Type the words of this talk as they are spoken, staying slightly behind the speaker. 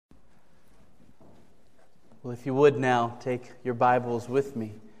Well, if you would now, take your Bibles with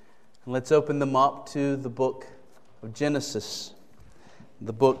me, and let's open them up to the book of Genesis.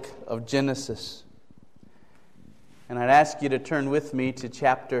 The book of Genesis. And I'd ask you to turn with me to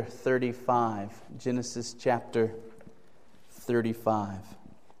chapter 35. Genesis chapter 35.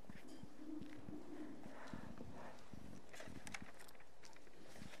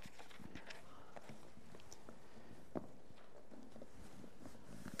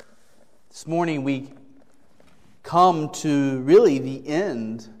 This morning we come to really the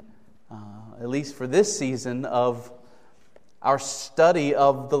end, at least for this season, of our study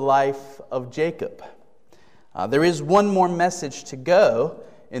of the life of Jacob. There is one more message to go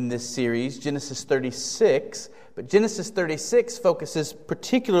in this series, Genesis 36, but Genesis 36 focuses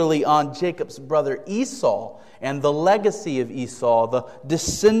particularly on Jacob's brother Esau and the legacy of Esau, the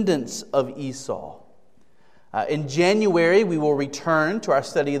descendants of Esau. In January, we will return to our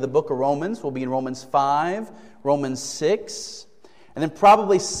study of the book of Romans. We'll be in Romans 5, Romans 6, and then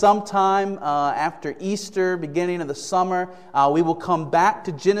probably sometime after Easter, beginning of the summer, we will come back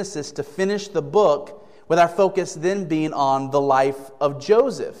to Genesis to finish the book, with our focus then being on the life of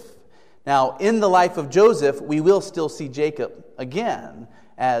Joseph. Now, in the life of Joseph, we will still see Jacob again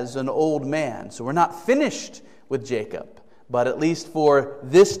as an old man. So we're not finished with Jacob. But at least for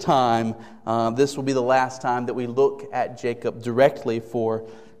this time, this will be the last time that we look at Jacob directly for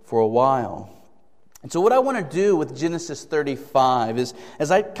a while. And so what I want to do with Genesis 35 is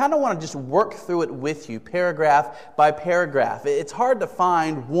I kind of want to just work through it with you, paragraph by paragraph. It's hard to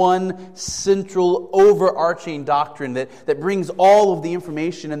find one central overarching doctrine that brings all of the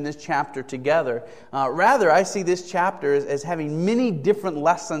information in this chapter together. Rather, I see this chapter as having many different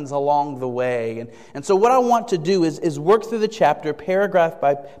lessons along the way. And so what I want to do is work through the chapter paragraph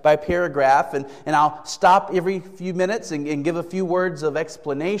by paragraph, and I'll stop every few minutes and give a few words of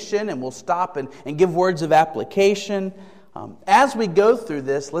explanation, and we'll stop and give words of application. As we go through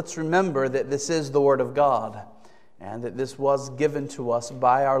this, let's remember that this is the Word of God, and that this was given to us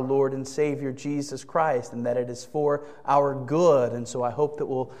by our Lord and Savior Jesus Christ, and that it is for our good. And so I hope that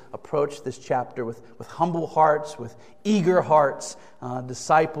we'll approach this chapter with humble hearts, with eager hearts,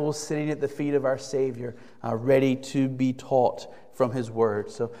 disciples sitting at the feet of our Savior, ready to be taught from His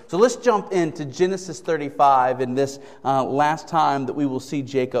Word. So let's jump into Genesis 35 in this last time that we will see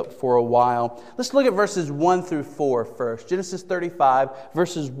Jacob for a while. Let's look at verses 1 through 4 first. Genesis 35,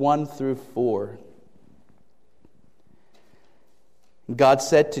 verses 1 through 4. God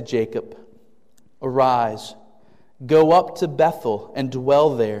said to Jacob, "Arise, go up to Bethel and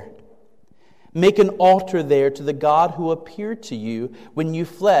dwell there. Make an altar there to the God who appeared to you when you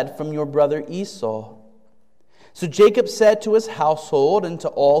fled from your brother Esau." So Jacob said to his household and to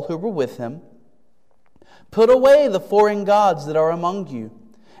all who were with him, "Put away the foreign gods that are among you,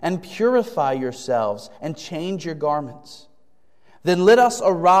 and purify yourselves, and change your garments. Then let us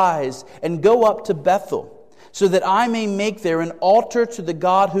arise and go up to Bethel, so that I may make there an altar to the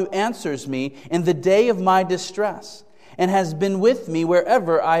God who answers me in the day of my distress, and has been with me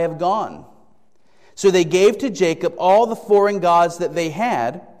wherever I have gone." So they gave to Jacob all the foreign gods that they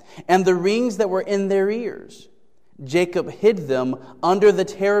had, and the rings that were in their ears. Jacob hid them under the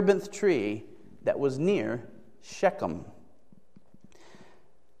terebinth tree that was near Shechem.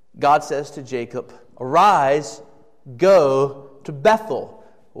 God says to Jacob, "Arise, go to Bethel,"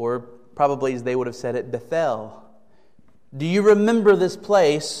 or probably as they would have said it, Bethel. Do you remember this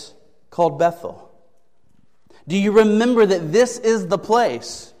place called Bethel? Do you remember that this is the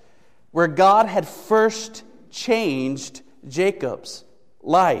place where God had first changed Jacob's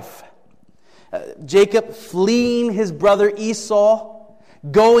life? Jacob fleeing his brother Esau,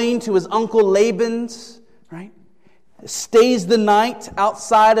 going to his uncle Laban's, right? Stays the night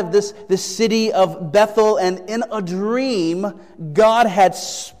outside of this city of Bethel, and in a dream, God had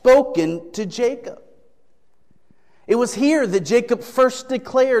spoken to Jacob. It was here that Jacob first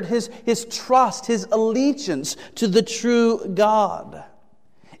declared his trust, his allegiance to the true God.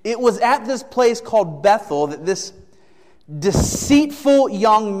 It was at this place called Bethel that this deceitful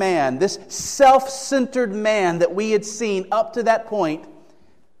young man, this self-centered man that we had seen up to that point,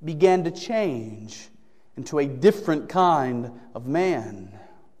 began to change into a different kind of man.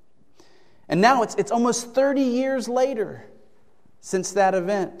 And now it's almost 30 years later since that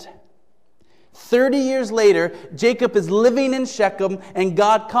event. 30 years later, Jacob is living in Shechem, and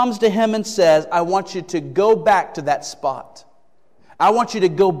God comes to him and says, "I want you to go back to that spot. I want you to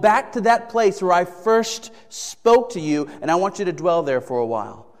go back to that place where I first spoke to you, and I want you to dwell there for a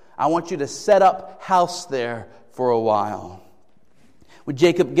while. I want you to set up house there for a while." When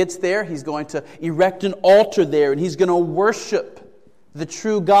Jacob gets there, he's going to erect an altar there, and he's going to worship the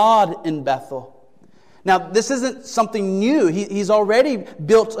true God in Bethel. Now, this isn't something new. He's already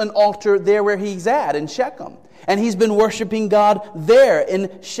built an altar there where he's at, in Shechem. And he's been worshiping God there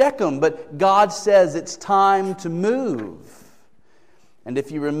in Shechem. But God says it's time to move. And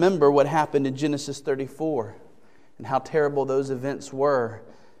if you remember what happened in Genesis 34 and how terrible those events were,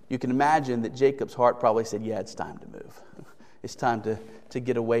 you can imagine that Jacob's heart probably said, yeah, it's time to move. It's time to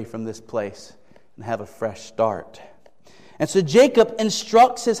get away from this place and have a fresh start. And so Jacob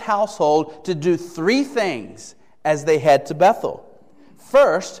instructs his household to do 3 things as they head to Bethel.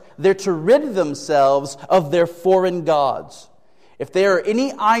 First, they're to rid themselves of their foreign gods. If there are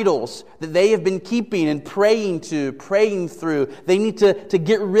any idols that they have been keeping and praying through, they need to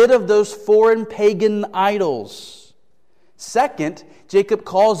get rid of those foreign pagan idols. Second, Jacob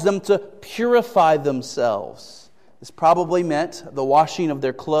calls them to purify themselves. This probably meant the washing of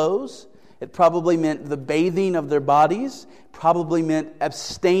their clothes. It probably meant the bathing of their bodies. Probably meant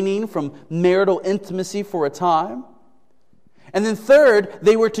abstaining from marital intimacy for a time. And then third,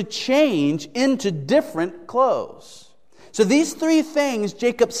 they were to change into different clothes. So these 3 things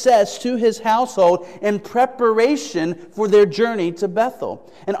Jacob says to his household in preparation for their journey to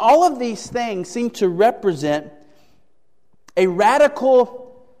Bethel. And all of these things seem to represent a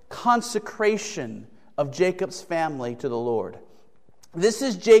radical consecration of Jacob's family to the Lord. This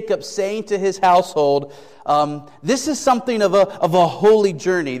is Jacob saying to his household, this is something of a holy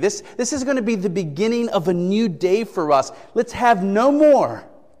journey. This is going to be the beginning of a new day for us. Let's have no more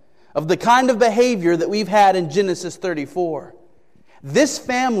of the kind of behavior that we've had in Genesis 34. This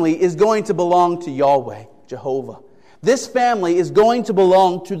family is going to belong to Yahweh, Jehovah. This family is going to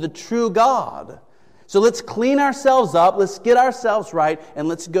belong to the true God. So let's clean ourselves up, let's get ourselves right, and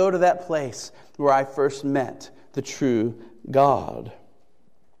let's go to that place where I first met the true God.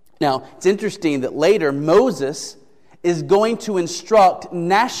 Now, it's interesting that later Moses is going to instruct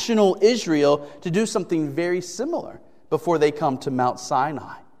national Israel to do something very similar before they come to Mount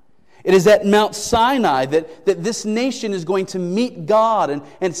Sinai. It is at Mount Sinai that this nation is going to meet God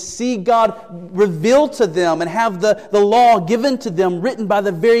and see God revealed to them and have the law given to them written by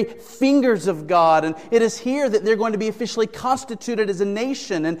the very fingers of God. And it is here that they're going to be officially constituted as a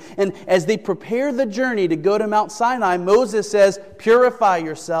nation. And as they prepare the journey to go to Mount Sinai, Moses says, purify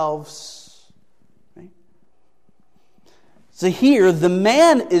yourselves. Right? So here, the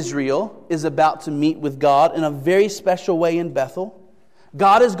man Israel is about to meet with God in a very special way in Bethel.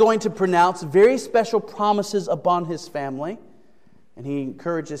 God is going to pronounce very special promises upon his family, and he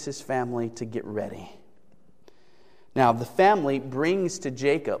encourages his family to get ready. Now, the family brings to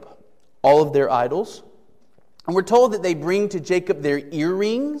Jacob all of their idols, and we're told that they bring to Jacob their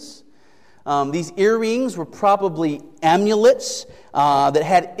earrings. These earrings were probably amulets that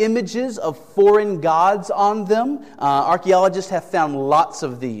had images of foreign gods on them. Archaeologists have found lots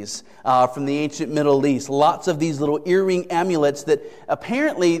of these from the ancient Middle East. Lots of these little earring amulets that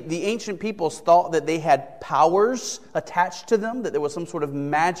apparently the ancient peoples thought that they had powers attached to them, that there was some sort of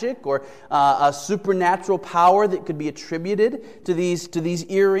magic or a supernatural power that could be attributed to these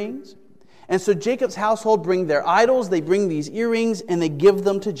earrings. And so Jacob's household bring their idols, they bring these earrings, and they give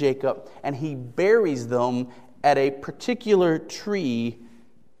them to Jacob, and he buries them at a particular tree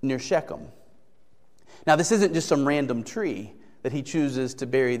near Shechem. Now, this isn't just some random tree that he chooses to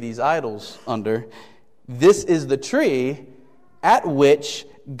bury these idols under. This is the tree at which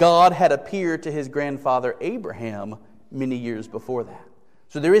God had appeared to his grandfather Abraham many years before that.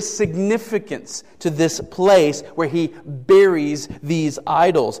 So there is significance to this place where he buries these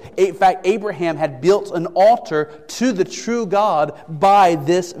idols. In fact, Abraham had built an altar to the true God by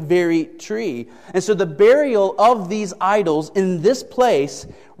this very tree. And so the burial of these idols in this place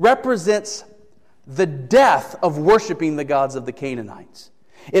represents the death of worshiping the gods of the Canaanites.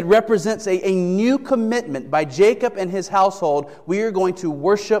 It represents a new commitment by Jacob and his household. We are going to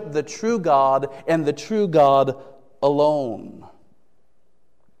worship the true God and the true God alone.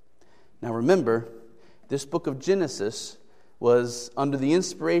 Now remember, this book of Genesis was under the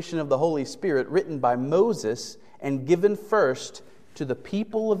inspiration of the Holy Spirit, written by Moses and given first to the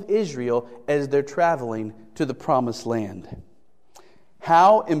people of Israel as they're traveling to the Promised Land.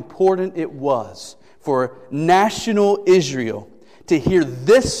 How important it was for national Israel to hear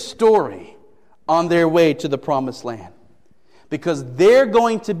this story on their way to the Promised Land. Because they're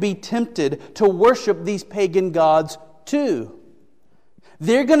going to be tempted to worship these pagan gods too.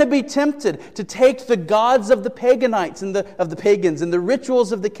 They're going to be tempted to take the gods of the paganites and of the pagans and the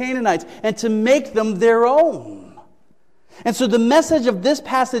rituals of the Canaanites and to make them their own. And so the message of this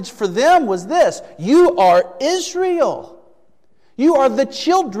passage for them was this: you are Israel. You are the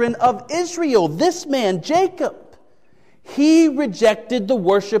children of Israel. This man, Jacob, He rejected the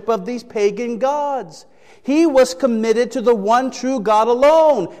worship of these pagan gods. He was committed to the one true God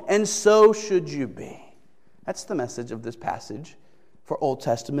alone, and so should you be. That's the message of this passage for Old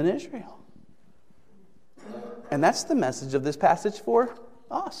Testament Israel. And that's the message of this passage for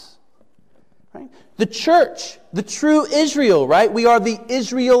us. Right? The church, the true Israel, right? We are the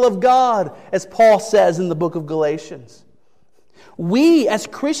Israel of God, as Paul says in the book of Galatians. We, as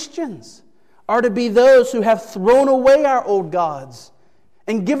Christians, are to be those who have thrown away our old gods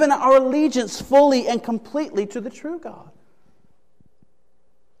and given our allegiance fully and completely to the true God.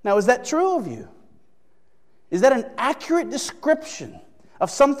 Now, is that true of you? Is that an accurate description of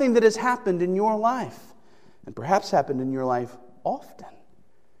something that has happened in your life, and perhaps happened in your life often,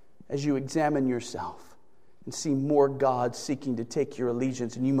 as you examine yourself and see more gods seeking to take your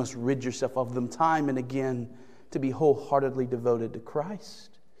allegiance, and you must rid yourself of them time and again to be wholeheartedly devoted to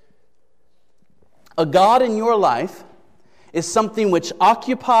Christ? A God in your life is something which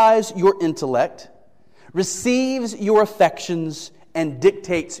occupies your intellect, receives your affections, and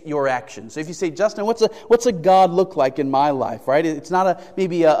dictates your actions. So if you say, Justin, what's a God look like in my life, right? It's not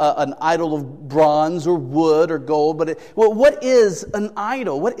maybe an idol of bronze or wood or gold, but what is an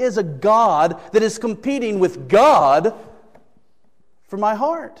idol? What is a God that is competing with God for my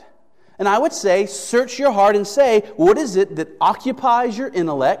heart? And I would say, search your heart and say, what is it that occupies your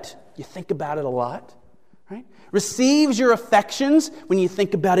intellect? You think about it a lot, right? Receives your affections. When you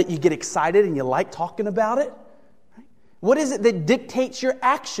think about it, you get excited and you like talking about it. What is it that dictates your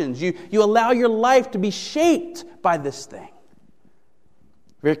actions? You allow your life to be shaped by this thing.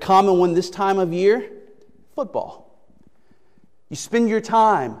 Very common one this time of year, football. You spend your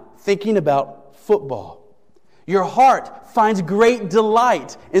time thinking about football. Your heart finds great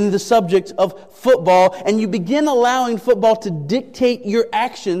delight in the subject of football, and you begin allowing football to dictate your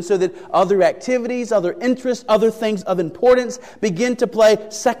actions so that other activities, other interests, other things of importance begin to play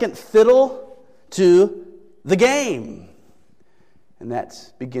second fiddle to the game. And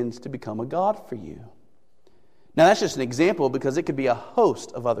that begins to become a God for you. Now, that's just an example, because it could be a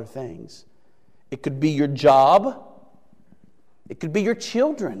host of other things. It could be your job. It could be your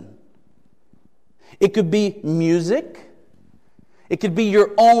children. It could be music. It could be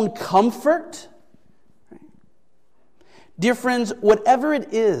your own comfort. Dear friends, whatever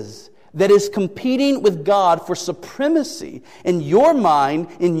it is that is competing with God for supremacy in your mind,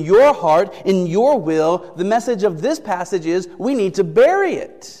 in your heart, in your will, the message of this passage is we need to bury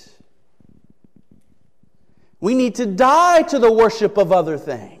it. We need to die to the worship of other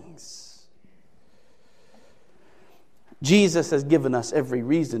things. Jesus has given us every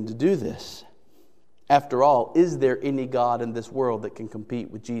reason to do this. After all, is there any God in this world that can compete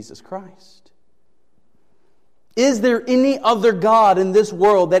with Jesus Christ? Is there any other God in this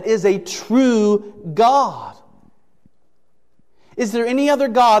world that is a true God? Is there any other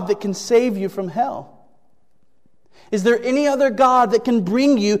God that can save you from hell? Is there any other God that can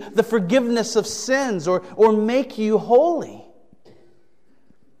bring you the forgiveness of sins or make you holy?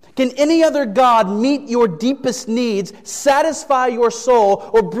 Can any other God meet your deepest needs, satisfy your soul,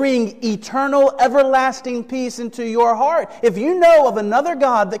 or bring eternal, everlasting peace into your heart? If you know of another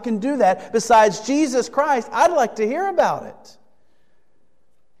God that can do that besides Jesus Christ, I'd like to hear about it.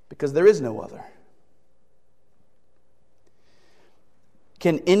 Because there is no other.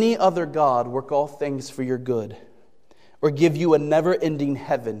 Can any other God work all things for your good, or give you a never-ending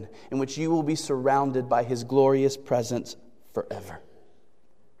heaven in which you will be surrounded by His glorious presence forever?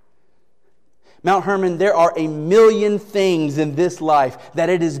 Mount Hermon, there are a million things in this life that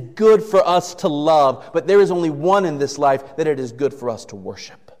it is good for us to love, but there is only one in this life that it is good for us to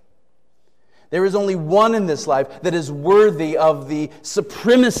worship. There is only one in this life that is worthy of the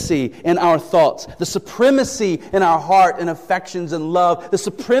supremacy in our thoughts, the supremacy in our heart and affections and love, the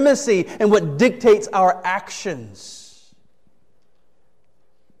supremacy in what dictates our actions.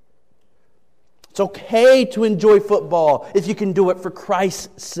 It's okay to enjoy football if you can do it for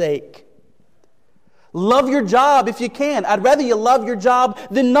Christ's sake. Love your job if you can. I'd rather you love your job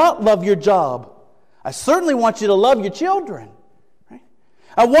than not love your job. I certainly want you to love your children. Right?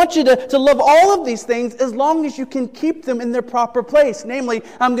 I want you to love all of these things as long as you can keep them in their proper place. Namely,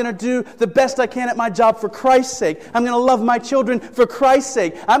 I'm going to do the best I can at my job for Christ's sake. I'm going to love my children for Christ's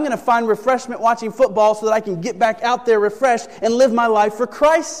sake. I'm going to find refreshment watching football so that I can get back out there refreshed and live my life for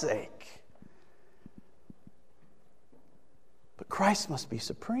Christ's sake. But Christ must be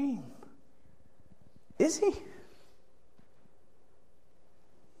supreme. Is He?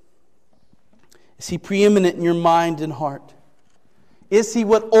 Is He preeminent in your mind and heart? Is He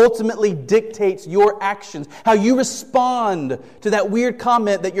what ultimately dictates your actions? How you respond to that weird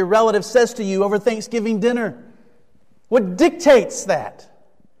comment that your relative says to you over Thanksgiving dinner? What dictates that?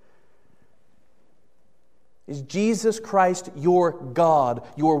 Is Jesus Christ your God,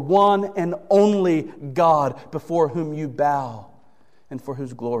 your one and only God before whom you bow and for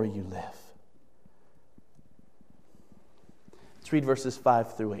whose glory you live? Let's read verses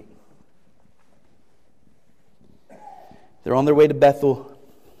 5 through 8. They're on their way to Bethel.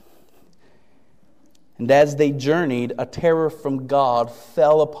 And as they journeyed, a terror from God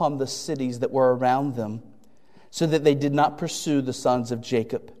fell upon the cities that were around them, so that they did not pursue the sons of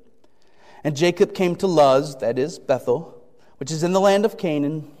Jacob. And Jacob came to Luz, that is, Bethel, which is in the land of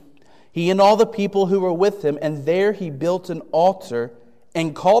Canaan, he and all the people who were with him, and there he built an altar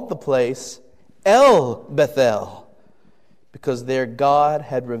and called the place El Bethel, because there God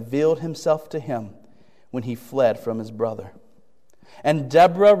had revealed himself to him when he fled from his brother. And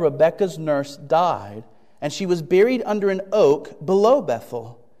Deborah, Rebekah's nurse, died, and she was buried under an oak below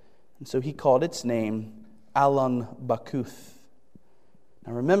Bethel. And so he called its name Allon Bakuth.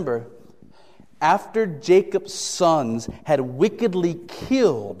 Now remember, after Jacob's sons had wickedly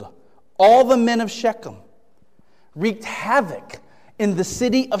killed all the men of Shechem, wreaked havoc in the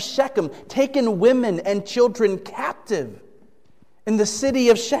city of Shechem, taken women and children captive in the city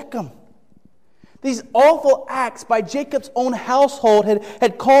of Shechem, these awful acts by Jacob's own household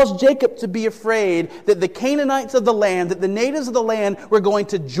had caused Jacob to be afraid that the Canaanites of the land, that the natives of the land were going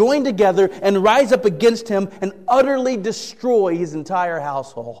to join together and rise up against him and utterly destroy his entire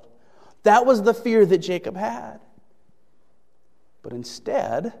household. That was the fear that Jacob had. But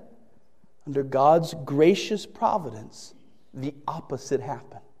instead, under God's gracious providence, the opposite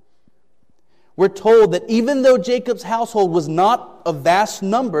happened. We're told that even though Jacob's household was not a vast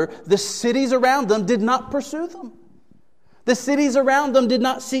number, the cities around them did not pursue them. The cities around them did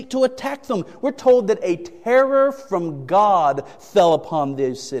not seek to attack them. We're told that a terror from God fell upon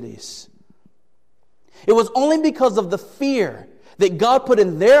these cities. It was only because of the fear that God put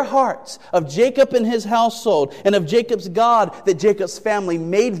in their hearts of Jacob and his household and of Jacob's God that Jacob's family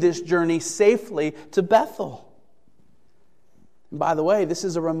made this journey safely to Bethel. And by the way, this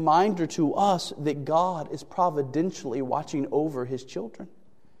is a reminder to us that God is providentially watching over his children,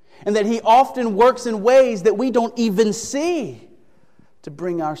 and that he often works in ways that we don't even see to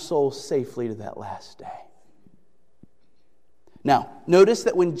bring our souls safely to that last day. Now, notice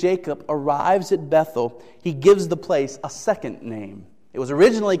that when Jacob arrives at Bethel, he gives the place a second name. It was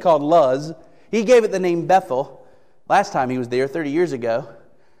originally called Luz. He gave it the name Bethel last time he was there 30 years ago.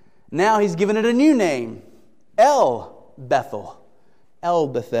 Now he's given it a new name, El Bethel. El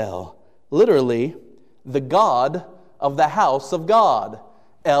Bethel, literally, the God of the house of God.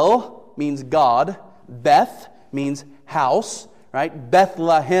 El means God. Beth means house, right?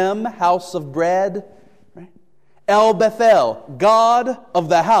 Bethlehem, house of bread. Right? El Bethel, God of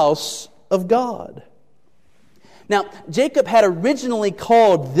the house of God. Now, Jacob had originally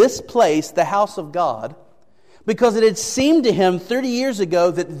called this place the house of God because it had seemed to him 30 years ago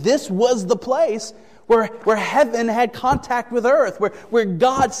that this was the place where heaven had contact with earth, where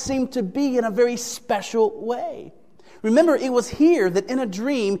God seemed to be in a very special way. Remember, it was here that in a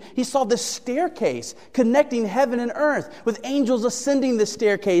dream he saw this staircase connecting heaven and earth, with angels ascending the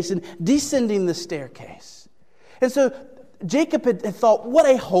staircase and descending the staircase. And so Jacob had thought, what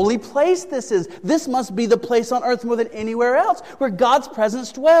a holy place this is. This must be the place on earth more than anywhere else where God's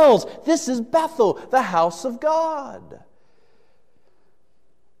presence dwells. This is Bethel, the house of God.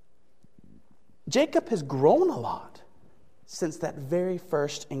 Jacob has grown a lot since that very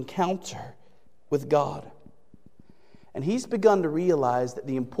first encounter with God. And he's begun to realize that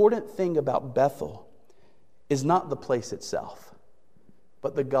the important thing about Bethel is not the place itself,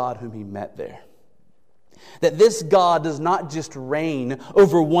 but the God whom he met there. That this God does not just reign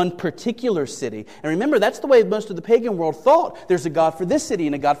over one particular city. And remember, that's the way most of the pagan world thought. There's a God for this city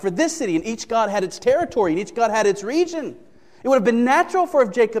and a God for this city, and each God had its territory and each God had its region. It would have been natural for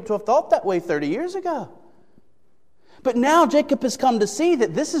Jacob to have thought that way 30 years ago. But now Jacob has come to see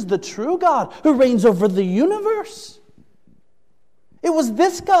that this is the true God who reigns over the universe. It was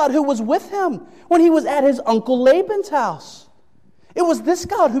this God who was with him when he was at his uncle Laban's house. It was this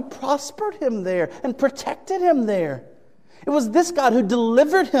God who prospered him there and protected him there. It was this God who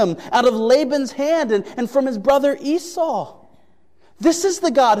delivered him out of Laban's hand and from his brother Esau. This is the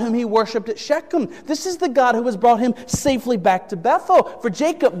God whom he worshipped at Shechem. This is the God who has brought him safely back to Bethel. For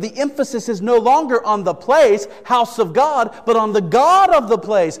Jacob, the emphasis is no longer on the place, house of God, but on the God of the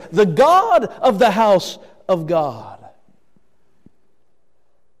place, the God of the house of God.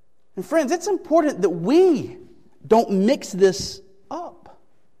 And friends, it's important that we don't mix this up.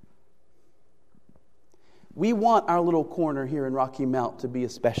 We want our little corner here in Rocky Mount to be a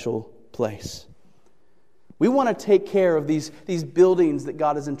special place. We want to take care of these buildings that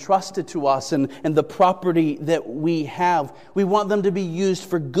God has entrusted to us and the property that we have. We want them to be used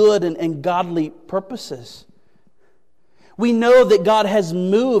for good and godly purposes. We know that God has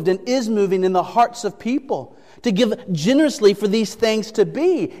moved and is moving in the hearts of people to give generously for these things to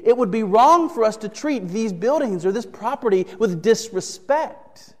be. It would be wrong for us to treat these buildings or this property with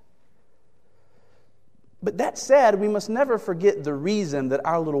disrespect. But that said, we must never forget the reason that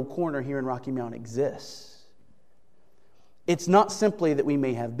our little corner here in Rocky Mount exists. It's not simply that we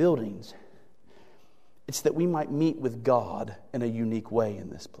may have buildings. It's that we might meet with God in a unique way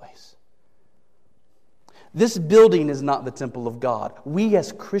in this place. This building is not the temple of God. We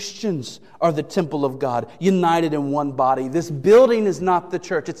as Christians are the temple of God, united in one body. This building is not the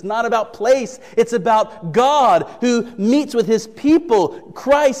church. It's not about place. It's about God who meets with His people,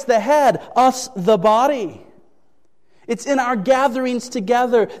 Christ the head, us the body. It's in our gatherings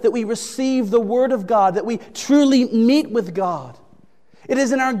together that we receive the Word of God, that we truly meet with God. It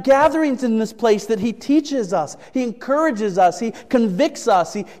is in our gatherings in this place that He teaches us, He encourages us, He convicts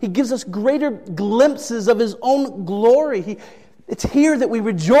us, He gives us greater glimpses of His own glory. It's here that we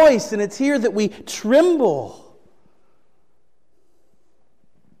rejoice and it's here that we tremble.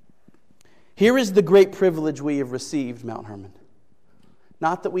 Here is the great privilege we have received, Mount Hermon.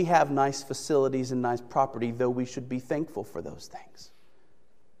 Not that we have nice facilities and nice property, though we should be thankful for those things.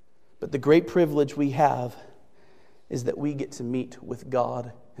 But the great privilege we have is that we get to meet with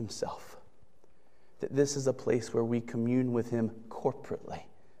God Himself. That this is a place where we commune with Him corporately,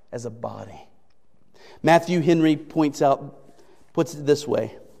 as a body. Matthew Henry puts it this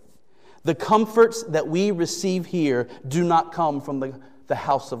way: the comforts that we receive here do not come from the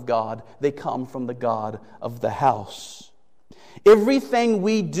house of God. They come from the God of the house. Everything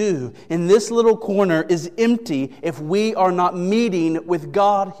we do in this little corner is empty if we are not meeting with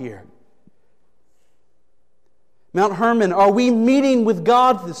God here. Mount Hermon, are we meeting with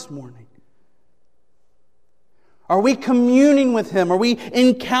God this morning? Are we communing with Him? Are we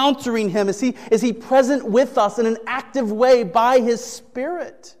encountering Him? Is He present with us in an active way by His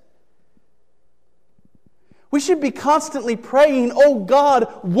Spirit? We should be constantly praying, oh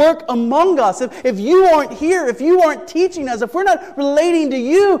God, work among us. If you aren't here, if you aren't teaching us, if we're not relating to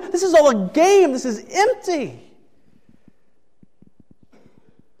you, this is all a game. This is empty.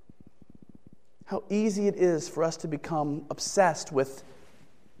 How easy it is for us to become obsessed with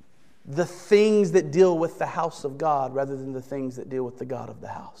the things that deal with the house of God rather than the things that deal with the God of the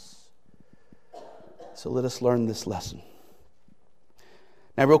house. So let us learn this lesson.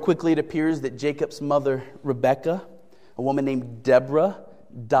 Now, real quickly, it appears that Jacob's mother, Rebekah, a woman named Deborah,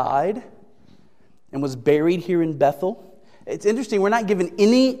 died and was buried here in Bethel. It's interesting, we're not given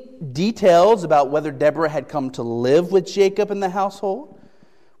any details about whether Deborah had come to live with Jacob in the household,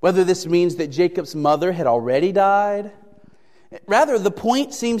 whether this means that Jacob's mother had already died. Rather, the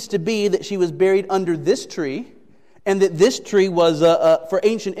point seems to be that she was buried under this tree, and that this tree was, for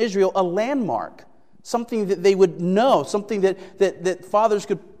ancient Israel, a landmark. Something that they would know, something that fathers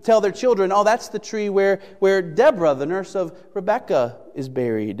could tell their children, oh, that's the tree where Deborah, the nurse of Rebekah, is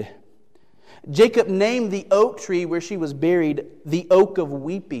buried. Jacob named the oak tree where she was buried the Oak of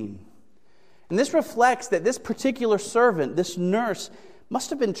Weeping. And this reflects that this particular servant, this nurse, must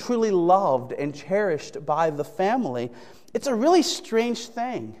have been truly loved and cherished by the family. It's a really strange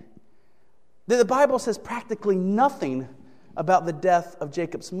thing that the Bible says practically nothing about the death of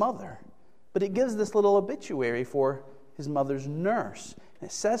Jacob's mother. But it gives this little obituary for his mother's nurse. And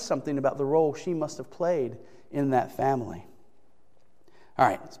it says something about the role she must have played in that family. All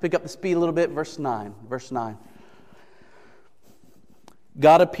right, let's pick up the speed a little bit. Verse 9.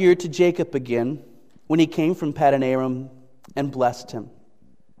 God appeared to Jacob again when he came from Paddan Aram and blessed him.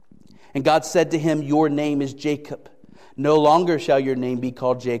 And God said to him, your name is Jacob. No longer shall your name be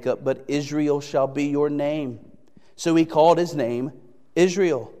called Jacob, but Israel shall be your name. So he called his name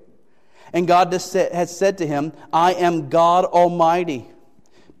Israel. And God has said to him, I am God Almighty.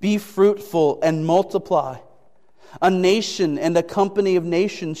 Be fruitful and multiply. A nation and a company of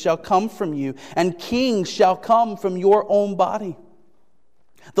nations shall come from you, and kings shall come from your own body.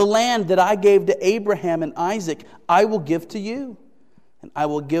 The land that I gave to Abraham and Isaac, I will give to you, and I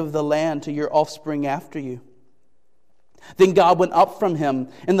will give the land to your offspring after you. Then God went up from him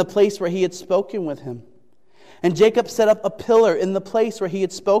in the place where he had spoken with him. And Jacob set up a pillar in the place where he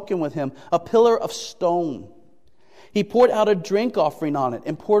had spoken with him, a pillar of stone. He poured out a drink offering on it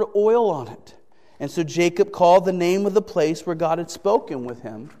and poured oil on it. And so Jacob called the name of the place where God had spoken with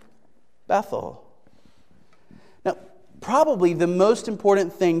him, Bethel. Now, probably the most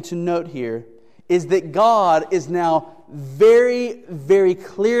important thing to note here is that God is now very, very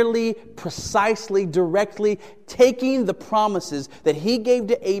clearly, precisely, directly taking the promises that He gave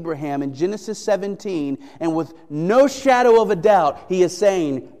to Abraham in Genesis 17, and with no shadow of a doubt, He is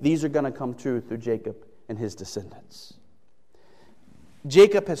saying these are going to come true through Jacob and his descendants.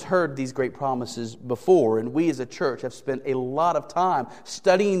 Jacob has heard these great promises before, and we as a church have spent a lot of time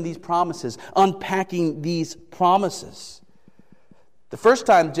studying these promises, unpacking these promises. The first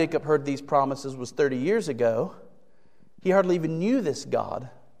time Jacob heard these promises was 30 years ago. He hardly even knew this God.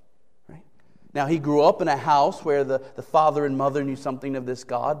 Right? Now, he grew up in a house where the father and mother knew something of this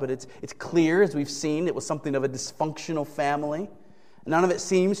God, but it's clear, as we've seen, it was something of a dysfunctional family. None of it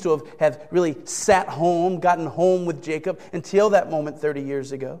seems to have really sat home, gotten home with Jacob until that moment 30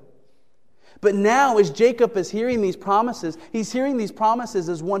 years ago. But now, as Jacob is hearing these promises, he's hearing these promises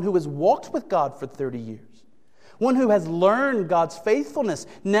as one who has walked with God for 30 years. One who has learned God's faithfulness.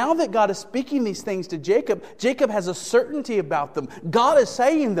 Now that God is speaking these things to Jacob, Jacob has a certainty about them. God is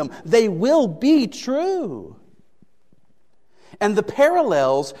saying them. They will be true. And the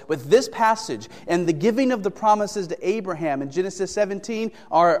parallels with this passage and the giving of the promises to Abraham in Genesis 17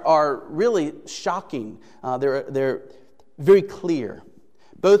 are really shocking. They're very clear.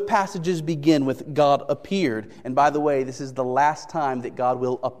 Both passages begin with God appeared. And by the way, this is the last time that God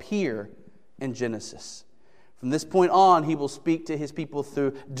will appear in Genesis. From this point on, He will speak to His people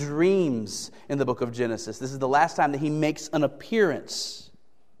through dreams in the book of Genesis. This is the last time that He makes an appearance.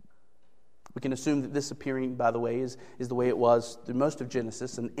 We can assume that this appearing, by the way, is the way it was through most of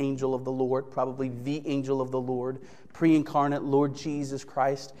Genesis, an angel of the Lord, probably the angel of the Lord, pre-incarnate Lord Jesus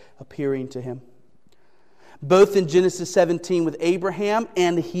Christ appearing to him. Both in Genesis 17 with Abraham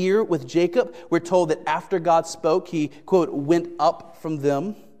and here with Jacob, we're told that after God spoke, He, quote, went up from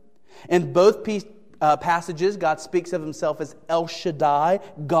them. In both passages, God speaks of Himself as El Shaddai,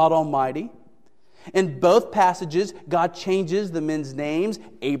 God Almighty. In both passages, God changes the men's names.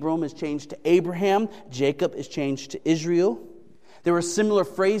 Abram is changed to Abraham. Jacob is changed to Israel. There are similar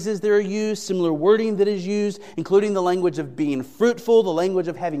phrases that are used, similar wording that is used, including the language of being fruitful, the language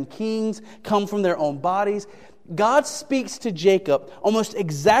of having kings come from their own bodies. God speaks to Jacob almost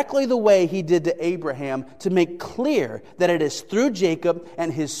exactly the way He did to Abraham to make clear that it is through Jacob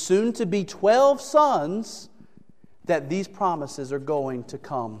and his soon-to-be 12 sons that these promises are going to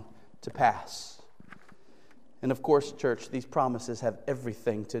come to pass. And of course, church, these promises have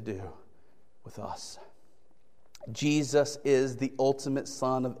everything to do with us. Jesus is the ultimate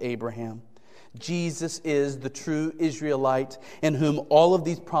son of Abraham. Jesus is the true Israelite in whom all of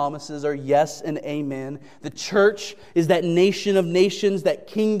these promises are yes and amen. The church is that nation of nations, that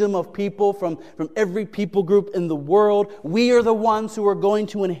kingdom of people from every people group in the world. We are the ones who are going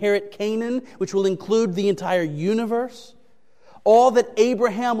to inherit Canaan, which will include the entire universe. All that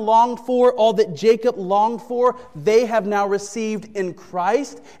Abraham longed for, all that Jacob longed for, they have now received in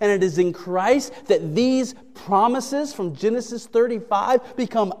Christ. And it is in Christ that these promises from Genesis 35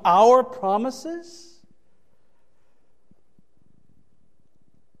 become our promises.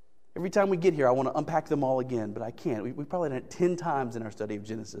 Every time we get here, I want to unpack them all again, but I can't. We probably done it 10 times in our study of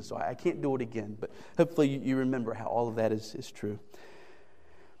Genesis, so I can't do it again. But hopefully you remember how all of that is true.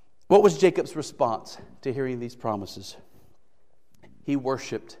 What was Jacob's response to hearing these promises? He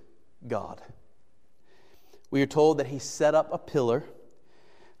worshiped God. We are told that he set up a pillar.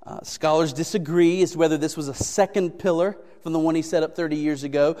 Scholars disagree as to whether this was a second pillar from the one he set up 30 years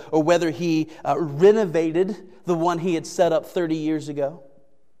ago, or whether he renovated the one he had set up 30 years ago.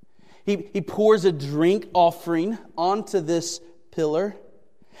 He pours a drink offering onto this pillar,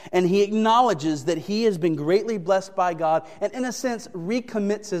 and he acknowledges that he has been greatly blessed by God and, in a sense,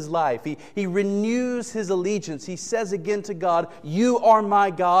 recommits his life. He renews his allegiance. He says again to God, "You are my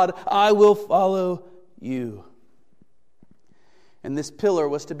God. I will follow you." And this pillar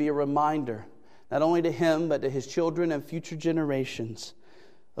was to be a reminder, not only to him, but to his children and future generations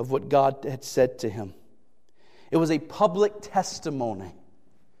of what God had said to him. It was a public testimony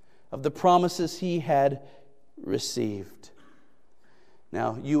of the promises he had received.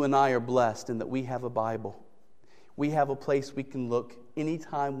 Now, you and I are blessed in that we have a Bible. We have a place we can look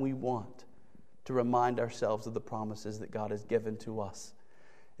anytime we want to remind ourselves of the promises that God has given to us.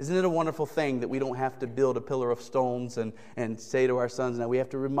 Isn't it a wonderful thing that we don't have to build a pillar of stones and say to our sons, now we have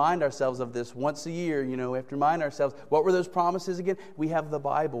to remind ourselves of this once a year, we have to remind ourselves, what were those promises again? We have the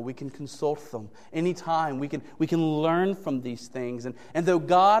Bible. We can consult them anytime. We can learn from these things. And though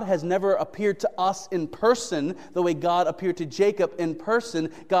God has never appeared to us in person the way God appeared to Jacob in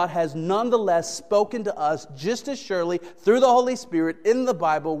person, God has nonetheless spoken to us just as surely through the Holy Spirit in the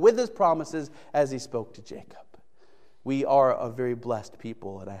Bible with His promises as He spoke to Jacob. We are a very blessed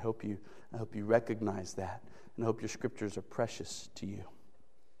people, and I hope you recognize that. and I hope your scriptures are precious to you.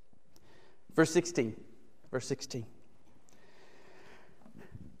 Verse 16.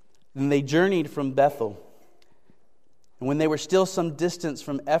 Then they journeyed from Bethel, and when they were still some distance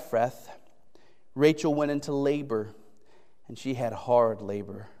from Ephrath, Rachel went into labor, and she had hard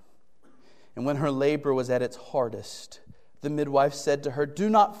labor. And when her labor was at its hardest, the midwife said to her, "Do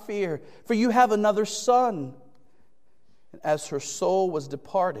not fear, for you have another son." And as her soul was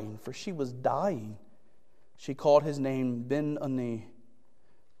departing, for she was dying, she called his name Ben-Oni,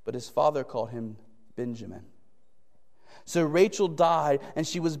 but his father called him Benjamin. So Rachel died, and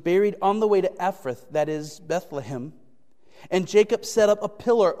she was buried on the way to Ephrath, that is Bethlehem. And Jacob set up a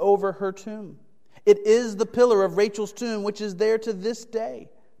pillar over her tomb. It is the pillar of Rachel's tomb, which is there to this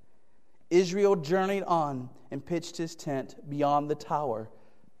day. Israel journeyed on and pitched his tent beyond the tower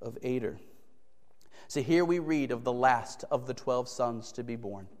of Ader. So here we read of the last of the 12 sons to be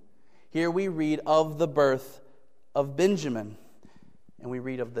born. Here we read of the birth of Benjamin. And we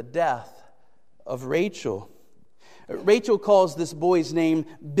read of the death of Rachel. Rachel calls this boy's name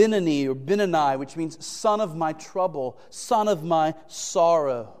Ben-Oni or Ben-Oni, which means son of my trouble, son of my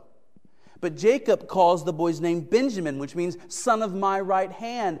sorrow. But Jacob calls the boy's name Benjamin, which means son of my right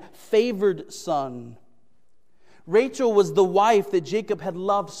hand, favored son. Rachel was the wife that Jacob had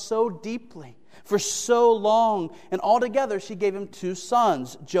loved so deeply for so long, and altogether she gave him 2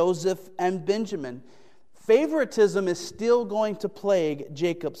 sons, Joseph and Benjamin. Favoritism is still going to plague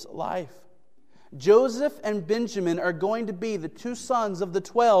Jacob's life. Joseph and Benjamin are going to be the 2 sons of the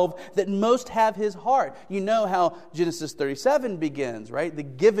 12 that most have his heart. You know how Genesis 37 begins, right? The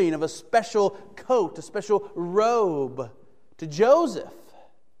giving of a special coat, a special robe to Joseph.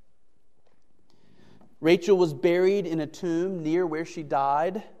 Rachel was buried in a tomb near where she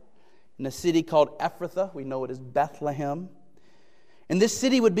died, in a city called Ephrathah. We know it as Bethlehem. And this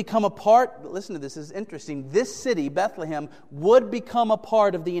city would become a part, listen to this, this is interesting. This city, Bethlehem, would become a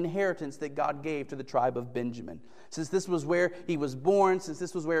part of the inheritance that God gave to the tribe of Benjamin. Since this was where he was born, since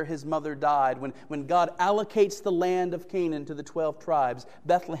this was where his mother died, when God allocates the land of Canaan to the 12 tribes,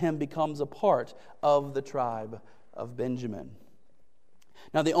 Bethlehem becomes a part of the tribe of Benjamin.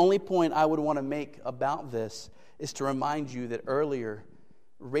 Now, the only point I would want to make about this is to remind you that earlier,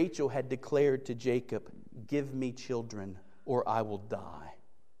 Rachel had declared to Jacob, "Give me children, or I will die."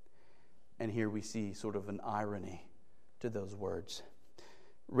 And here we see sort of an irony to those words.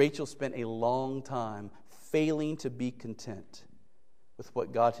 Rachel spent a long time failing to be content with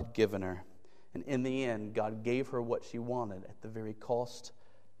what God had given her. And in the end, God gave her what she wanted at the very cost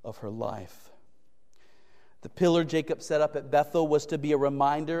of her life. The pillar Jacob set up at Bethel was to be a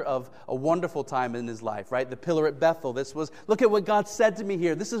reminder of a wonderful time in his life, right? The pillar at Bethel. This was, look at what God said to me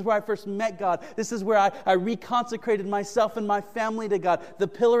here. This is where I first met God. This is where I reconsecrated myself and my family to God. The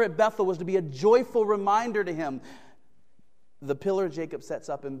pillar at Bethel was to be a joyful reminder to him. The pillar Jacob sets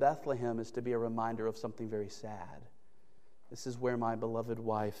up in Bethlehem is to be a reminder of something very sad. This is where my beloved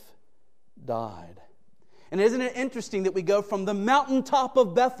wife died. And isn't it interesting that we go from the mountaintop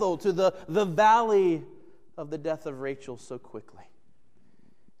of Bethel to the valley of the death of Rachel so quickly?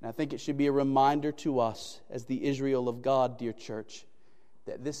 And I think it should be a reminder to us as the Israel of God, dear church,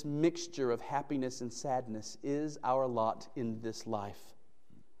 that this mixture of happiness and sadness is our lot in this life.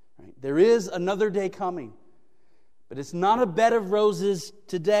 Right? There is another day coming, but it's not a bed of roses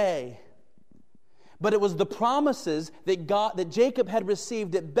today. But it was the promises that Jacob had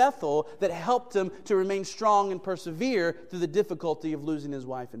received at Bethel that helped him to remain strong and persevere through the difficulty of losing his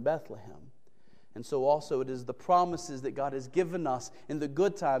wife in Bethlehem. And so also it is the promises that God has given us in the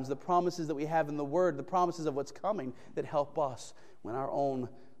good times, the promises that we have in the Word, the promises of what's coming that help us when our own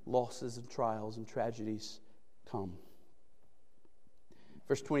losses and trials and tragedies come.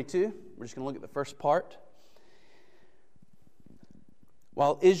 Verse 22, we're just going to look at the first part.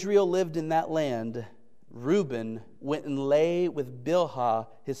 While Israel lived in that land, Reuben went and lay with Bilhah,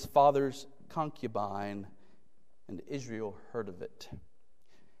 his father's concubine, and Israel heard of it.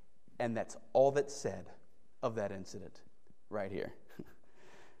 And that's all that's said of that incident right here.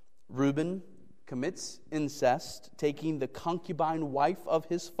 Reuben commits incest, taking the concubine wife of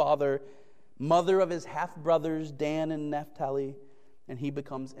his father, mother of his half-brothers Dan and Naphtali, and he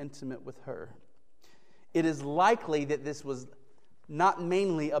becomes intimate with her. It is likely that this was not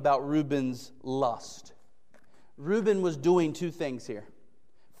mainly about Reuben's lust. Reuben was doing 2 things here.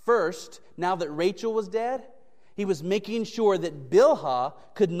 First, now that Rachel was dead, he was making sure that Bilhah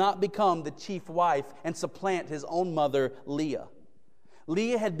could not become the chief wife and supplant his own mother, Leah.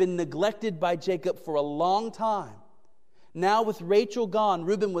 Leah had been neglected by Jacob for a long time. Now with Rachel gone,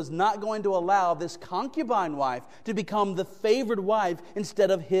 Reuben was not going to allow this concubine wife to become the favored wife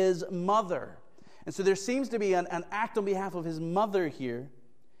instead of his mother. And so there seems to be an act on behalf of his mother here.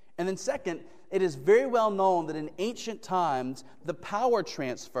 And then second, it is very well known that in ancient times, the power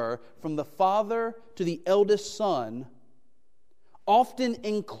transfer from the father to the eldest son often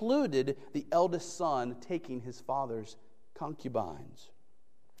included the eldest son taking his father's concubines.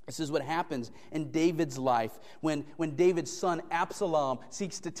 This is what happens in David's life when David's son Absalom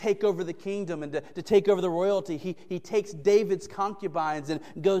seeks to take over the kingdom and to take over the royalty. He takes David's concubines and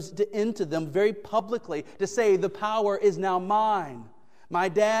goes into them very publicly to say, the power is now mine. My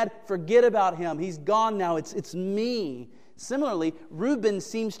dad, forget about him. He's gone now. It's me. Similarly, Reuben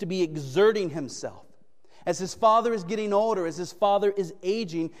seems to be exerting himself. As his father is getting older, as his father is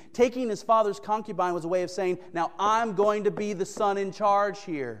aging, taking his father's concubine was a way of saying, now I'm going to be the son in charge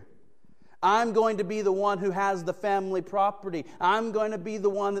here. I'm going to be the one who has the family property. I'm going to be the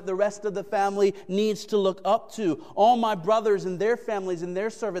one that the rest of the family needs to look up to. All my brothers and their families and their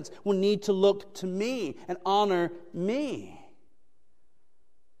servants will need to look to me and honor me.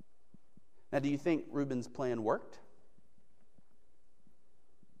 Now, do you think Reuben's plan worked?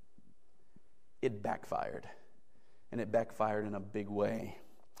 It backfired. And it backfired in a big way.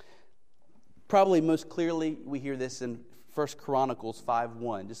 Probably most clearly we hear this in 1 Chronicles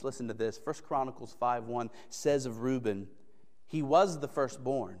 5:1. Just listen to this. 1 Chronicles 5:1 says of Reuben, he was the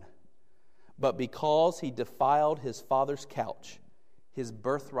firstborn, but because he defiled his father's couch, his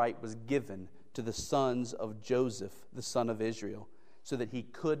birthright was given to the sons of Joseph, the son of Israel, so that he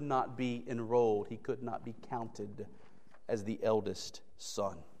could not be enrolled, he could not be counted as the eldest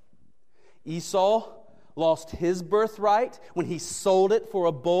son. Esau lost his birthright when he sold it for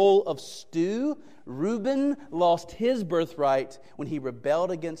a bowl of stew. Reuben lost his birthright when he rebelled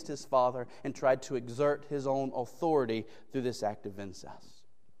against his father and tried to exert his own authority through this act of incest.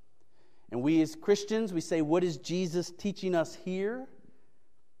 And we as Christians, we say, what is Jesus teaching us here?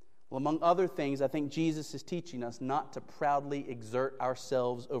 Well, among other things, I think Jesus is teaching us not to proudly exert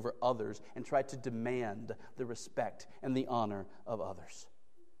ourselves over others and try to demand the respect and the honor of others.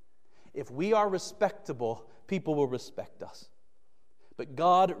 If we are respectable, people will respect us. But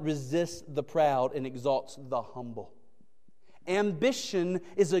God resists the proud and exalts the humble. Ambition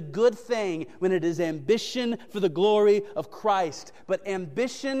is a good thing when it is ambition for the glory of Christ. But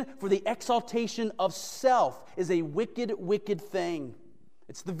ambition for the exaltation of self is a wicked, wicked thing.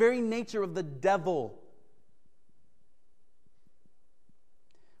 It's the very nature of the devil.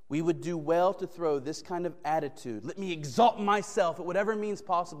 We would do well to throw this kind of attitude, let me exalt myself at whatever means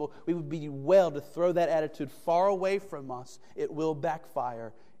possible. We would be well to throw that attitude far away from us. It will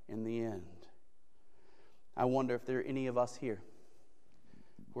backfire in the end. I wonder if there are any of us here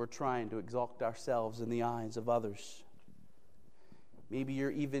who are trying to exalt ourselves in the eyes of others. Maybe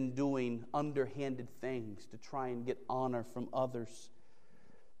you're even doing underhanded things to try and get honor from others.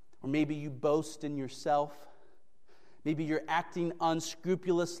 Or maybe you boast in yourself. Maybe you're acting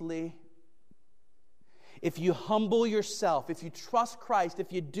unscrupulously. If you humble yourself, if you trust Christ,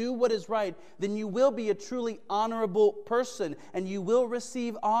 if you do what is right, then you will be a truly honorable person and you will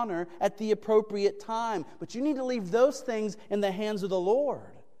receive honor at the appropriate time. But you need to leave those things in the hands of the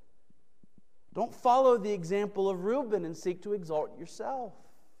Lord. Don't follow the example of Reuben and seek to exalt yourself.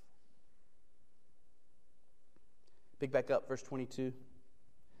 Pick back up, verse 22.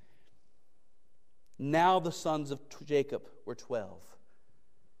 Now the sons of Jacob were 12.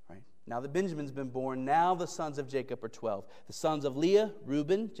 Right? Now that Benjamin's been born, now the sons of Jacob are 12. The sons of Leah,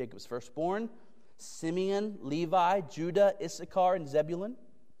 Reuben, Jacob's firstborn, Simeon, Levi, Judah, Issachar, and Zebulun.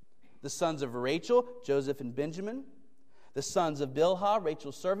 The sons of Rachel, Joseph and Benjamin. The sons of Bilhah,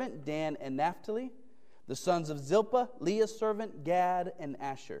 Rachel's servant, Dan and Naphtali. The sons of Zilpah, Leah's servant, Gad and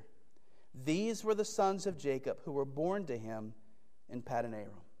Asher. These were the sons of Jacob who were born to him in Paddan Aram.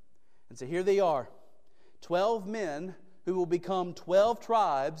 And so here they are. 12 men who will become 12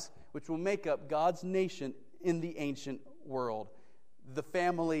 tribes, which will make up God's nation in the ancient world. The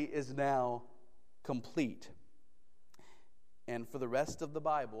family is now complete. And for the rest of the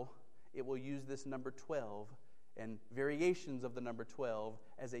Bible, it will use this number 12 and variations of the number 12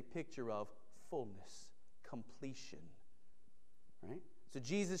 as a picture of fullness, completion. Right? So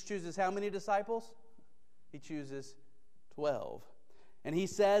Jesus chooses how many disciples? He chooses 12. And he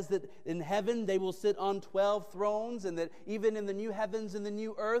says that in heaven they will sit on 12 thrones, and that even in the new heavens and the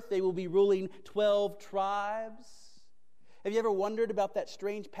new earth they will be ruling 12 tribes. Have you ever wondered about that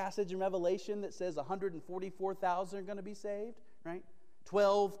strange passage in Revelation that says 144,000 are going to be saved? Right?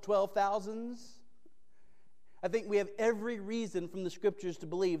 12,000s. I think we have every reason from the Scriptures to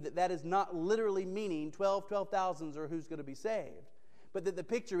believe that that is not literally meaning 12,000s are who's going to be saved. but that the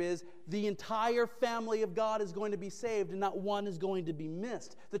picture is the entire family of God is going to be saved and not one is going to be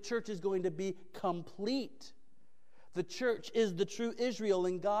missed. The church is going to be complete. The church is the true Israel,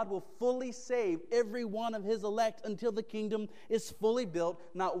 and God will fully save every one of His elect until the kingdom is fully built.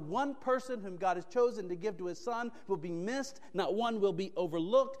 Not one person whom God has chosen to give to His Son will be missed. Not one will be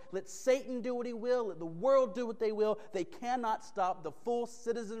overlooked. Let Satan do what he will. Let the world do what they will. They cannot stop the full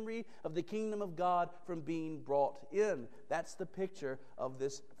citizenry of the kingdom of God from being brought in. That's the picture of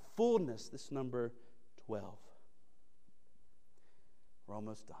this fullness, this number 12. We're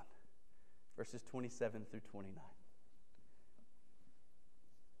almost done. Verses 27 through 29.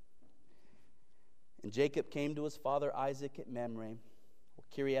 And Jacob came to his father Isaac at Mamre, or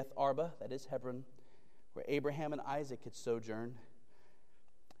Kiriath Arba, that is Hebron, where Abraham and Isaac had sojourned.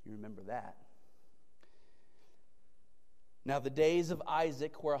 You remember that. Now the days of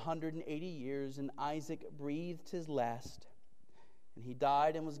Isaac were 180 years, and Isaac breathed his last. And he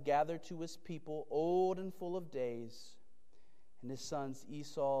died and was gathered to his people, old and full of days. And his sons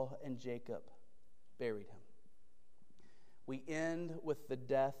Esau and Jacob buried him. We end with the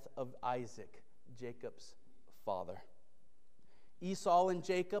death of Isaac, Jacob's father. Esau and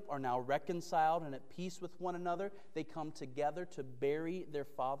Jacob are now reconciled and at peace with one another. They come together to bury their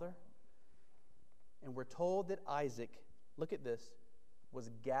father. And we're told that Isaac, look at this, was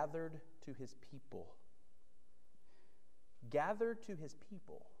gathered to his people. Gathered to his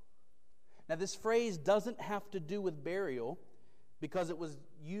people. Now this phrase doesn't have to do with burial, because it was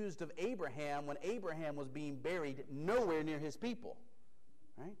used of Abraham when Abraham was being buried nowhere near his people.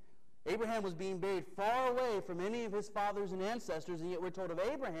 Right? Abraham was being buried far away from any of his fathers and ancestors, and yet we're told of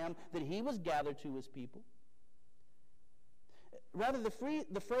Abraham that he was gathered to his people. Rather, the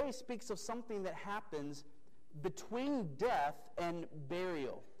phrase speaks of something that happens between death and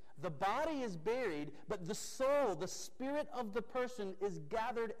burial. The body is buried, but the soul, the spirit of the person is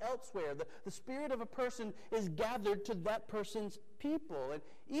gathered elsewhere. The spirit of a person is gathered to that person's people. And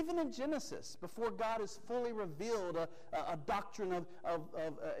even in Genesis, before God has fully revealed a doctrine in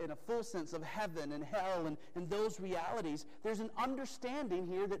a full sense of heaven and hell and those realities, there's an understanding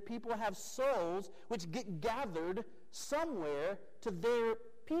here that people have souls which get gathered somewhere to their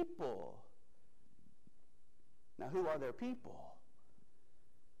people. Now, who are their people?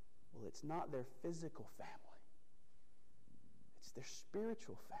 Well, it's not their physical family. It's their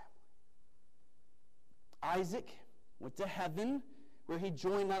spiritual family. Isaac went to heaven, where he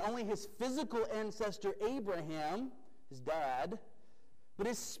joined not only his physical ancestor Abraham, his dad, but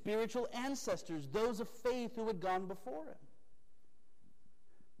his spiritual ancestors, those of faith who had gone before him.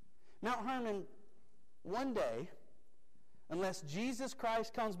 Mount Hermon, one day, unless Jesus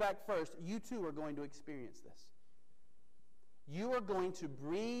Christ comes back first, you too are going to experience this. You are going to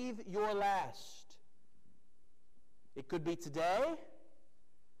breathe your last. It could be today.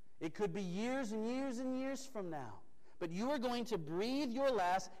 It could be years and years and years from now. But you are going to breathe your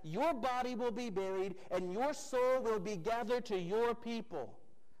last. Your body will be buried, and your soul will be gathered to your people.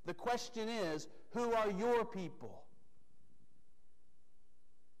 The question is, who are your people?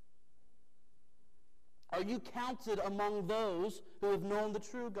 Are you counted among those who have known the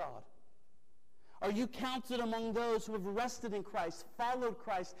true God? Are you counted among those who have rested in Christ, followed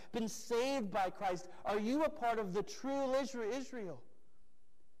Christ, been saved by Christ? Are you a part of the true Israel?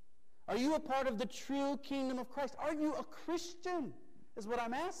 Are you a part of the true kingdom of Christ? Are you a Christian, is what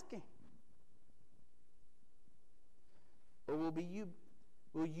I'm asking. Or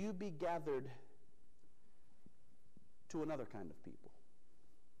will you be gathered to another kind of people?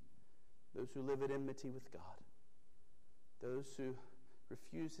 Those who live at enmity with God. Those who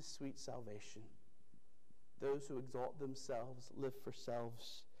refuse His sweet salvation. Those who exalt themselves, live for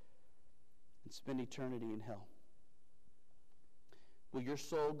selves, and spend eternity in hell. Will your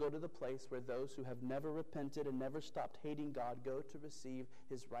soul go to the place where those who have never repented and never stopped hating God go to receive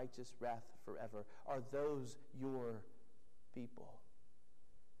His righteous wrath forever? Are those your people?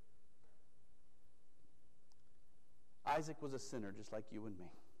 Isaac was a sinner just like you and me.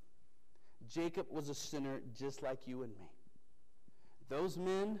 Jacob was a sinner just like you and me. Those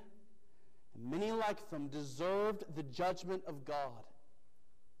men, and many like them, deserved the judgment of God.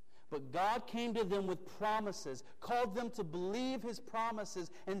 But God came to them with promises, called them to believe His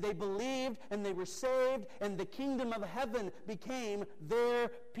promises, and they believed and they were saved, and the kingdom of heaven became their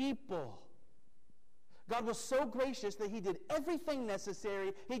people. God was so gracious that He did everything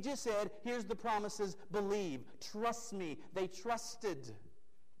necessary. He just said, here's the promises, believe, trust me. They trusted.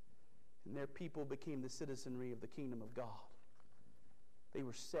 And their people became the citizenry of the kingdom of God. They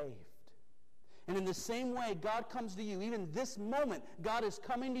were saved. And in the same way, God comes to you. Even this moment, God is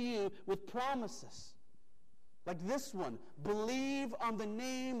coming to you with promises. Like this one, believe on the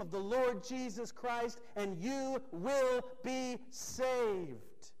name of the Lord Jesus Christ and you will be saved.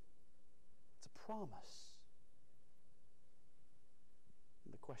 It's a promise.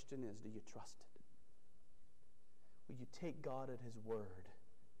 And the question is, do you trust it? Will you take God at His word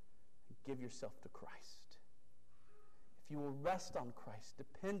and give yourself to Christ? If you will rest on Christ,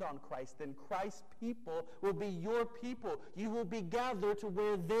 depend on Christ, then Christ's people will be your people. You will be gathered to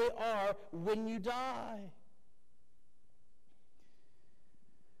where they are when you die.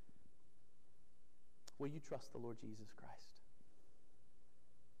 Will you trust the Lord Jesus Christ?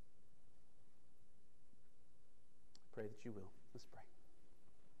 I pray that you will. Let's pray.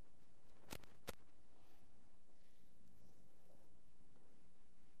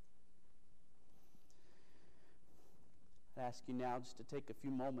 I ask you now just to take a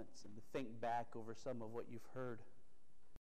few moments and to think back over some of what you've heard.